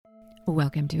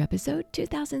Welcome to episode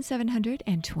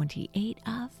 2728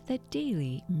 of the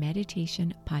Daily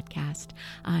Meditation Podcast.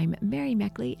 I'm Mary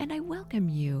Meckley, and I welcome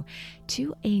you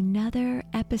to another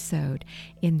episode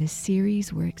in the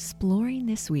series we're exploring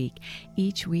this week.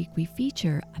 Each week we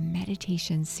feature a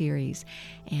meditation series,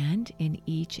 and in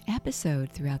each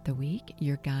episode throughout the week,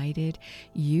 you're guided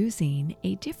using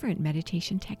a different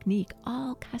meditation technique,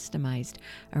 all customized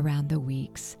around the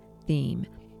week's theme.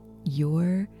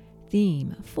 Your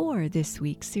theme for this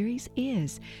week's series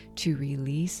is to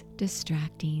release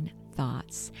distracting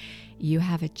thoughts. You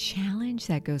have a challenge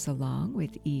that goes along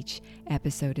with each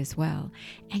episode as well.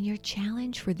 And your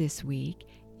challenge for this week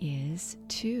is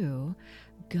to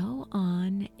go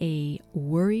on a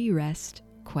worry rest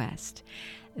quest.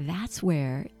 That's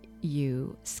where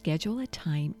you schedule a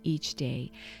time each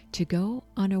day to go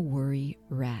on a worry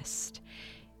rest.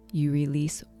 You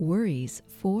release worries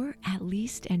for at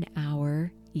least an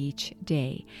hour each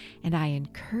day, and I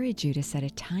encourage you to set a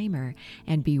timer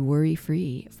and be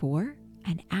worry-free for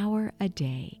an hour a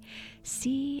day.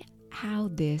 See how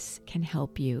this can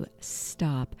help you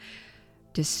stop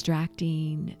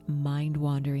distracting,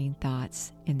 mind-wandering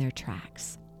thoughts in their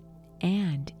tracks.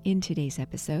 And in today's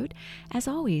episode, as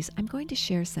always, I'm going to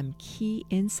share some key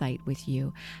insight with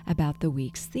you about the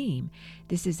week's theme.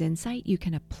 This is insight you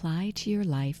can apply to your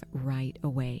life right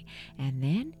away. And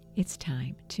then it's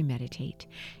time to meditate.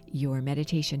 Your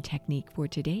meditation technique for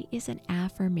today is an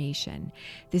affirmation.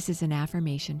 This is an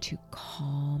affirmation to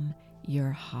calm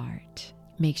your heart.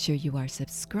 Make sure you are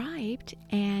subscribed,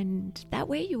 and that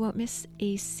way you won't miss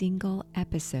a single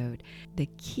episode. The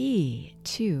key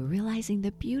to realizing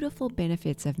the beautiful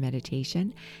benefits of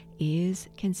meditation is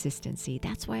consistency.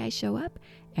 That's why I show up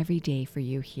every day for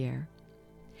you here.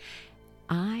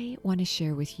 I want to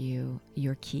share with you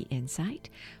your key insight,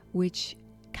 which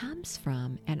comes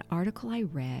from an article I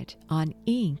read on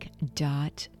Inc.com.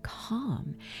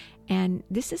 And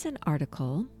this is an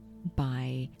article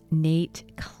by Nate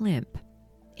Klimp.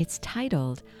 It's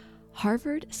titled,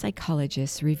 Harvard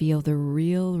Psychologists Reveal the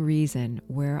Real Reason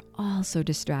We're All So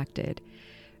Distracted.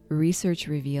 Research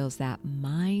reveals that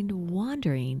mind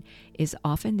wandering is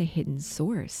often the hidden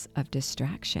source of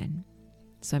distraction.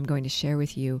 So I'm going to share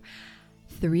with you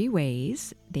 3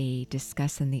 ways they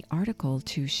discuss in the article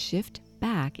to shift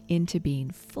back into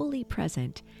being fully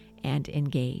present and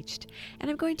engaged. And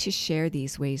I'm going to share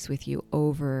these ways with you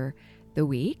over the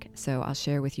week. So I'll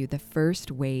share with you the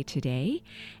first way today,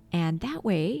 and that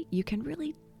way you can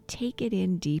really take it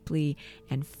in deeply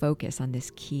and focus on this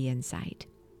key insight.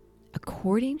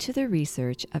 According to the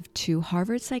research of 2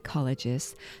 Harvard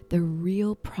psychologists, the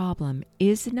real problem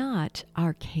is not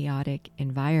our chaotic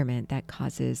environment that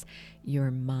causes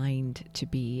your mind to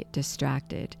be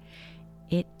distracted.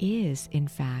 It is, in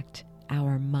fact,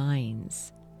 our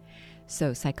minds.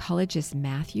 So psychologists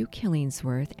Matthew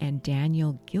Killingsworth and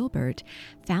Daniel Gilbert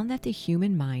found that the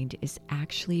human mind is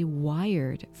actually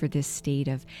wired for this state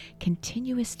of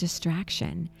continuous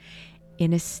distraction.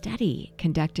 In a study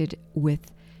conducted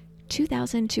with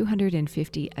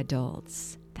 2,250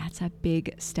 adults, that's a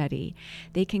big study,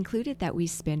 they concluded that we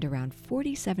spend around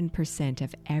 47%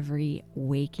 of every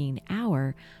waking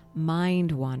hour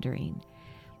mind wandering.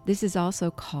 This is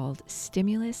also called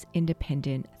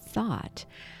stimulus-independent thought.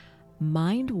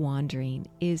 Mind wandering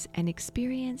is an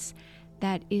experience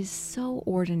that is so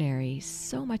ordinary,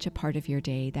 so much a part of your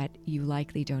day that you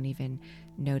likely don't even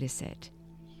notice it.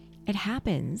 It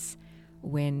happens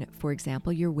when, for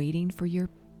example, you're waiting for your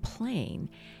plane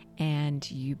and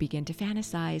you begin to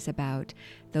fantasize about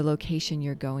the location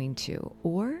you're going to,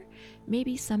 or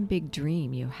maybe some big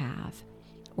dream you have.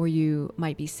 Or you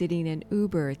might be sitting in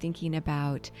Uber thinking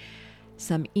about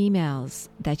some emails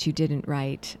that you didn't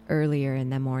write earlier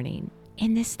in the morning.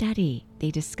 In this study,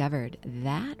 they discovered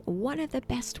that one of the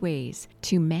best ways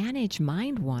to manage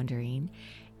mind wandering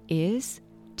is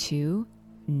to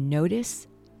notice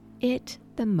it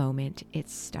the moment it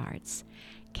starts.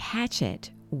 Catch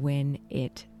it when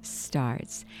it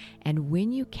starts. And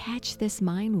when you catch this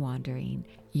mind wandering,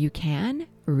 you can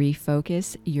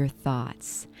refocus your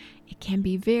thoughts. It can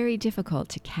be very difficult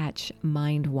to catch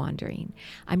mind wandering.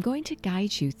 I'm going to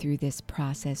guide you through this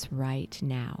process right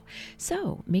now.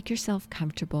 So make yourself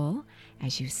comfortable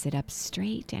as you sit up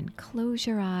straight and close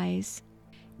your eyes,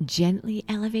 gently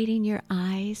elevating your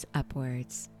eyes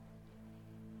upwards.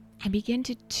 And begin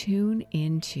to tune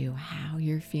into how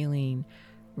you're feeling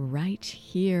right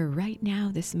here, right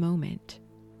now, this moment.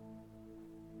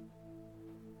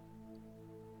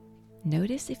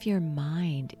 Notice if your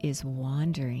mind is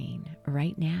wandering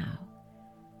right now.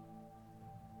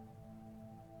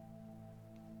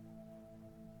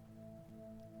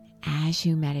 As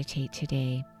you meditate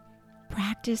today,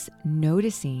 Practice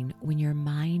noticing when your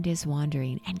mind is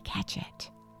wandering and catch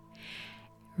it.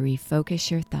 Refocus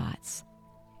your thoughts.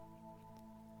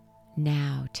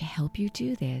 Now, to help you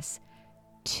do this,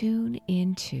 tune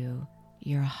into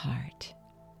your heart.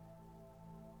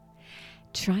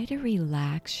 Try to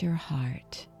relax your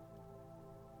heart.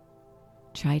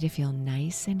 Try to feel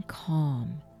nice and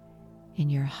calm in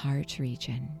your heart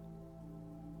region.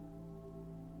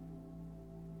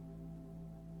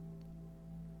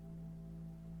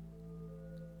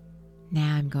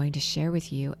 Now I'm going to share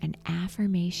with you an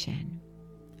affirmation.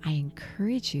 I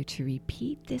encourage you to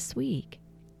repeat this week.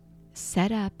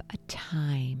 Set up a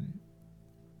time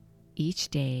each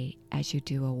day as you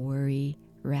do a worry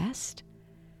rest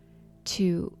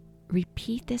to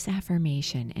repeat this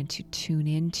affirmation and to tune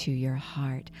into your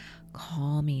heart,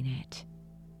 calming it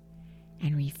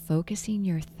and refocusing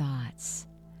your thoughts,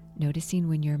 noticing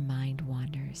when your mind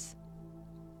wanders.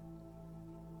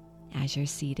 As you're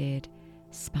seated,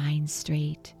 spine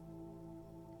straight,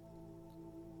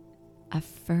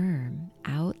 affirm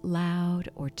out loud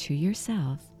or to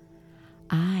yourself,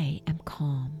 I am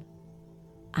calm.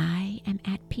 I am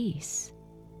at peace.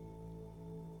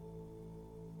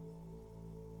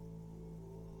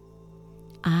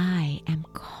 I am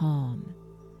calm.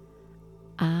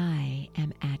 I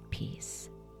am at peace.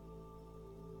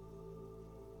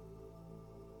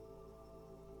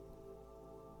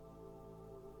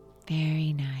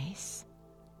 Very nice.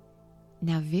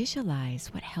 Now visualize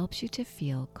what helps you to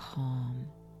feel calm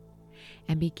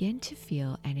and begin to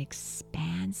feel an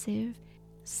expansive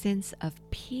sense of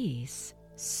peace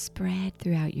spread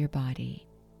throughout your body.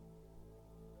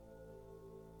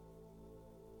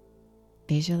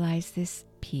 Visualize this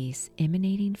peace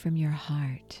emanating from your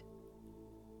heart.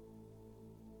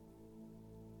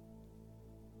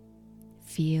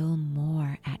 Feel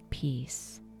more at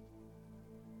peace.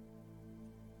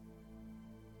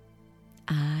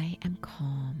 I am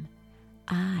calm.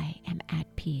 I am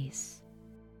at peace.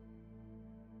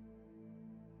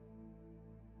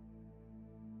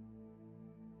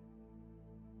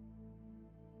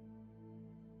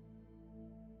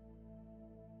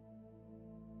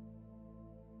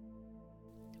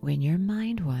 When your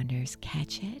mind wanders,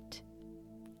 catch it,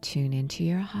 tune into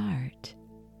your heart,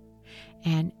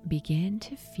 and begin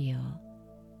to feel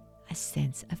a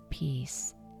sense of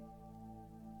peace.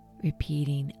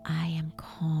 Repeating, I am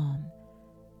calm,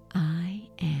 I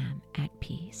am at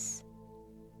peace.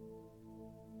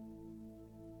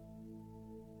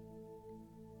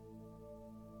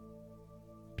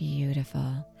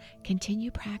 Beautiful.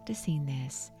 Continue practicing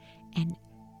this and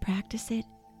practice it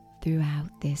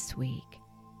throughout this week.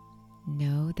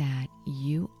 Know that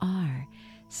you are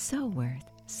so worth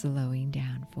slowing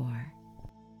down for.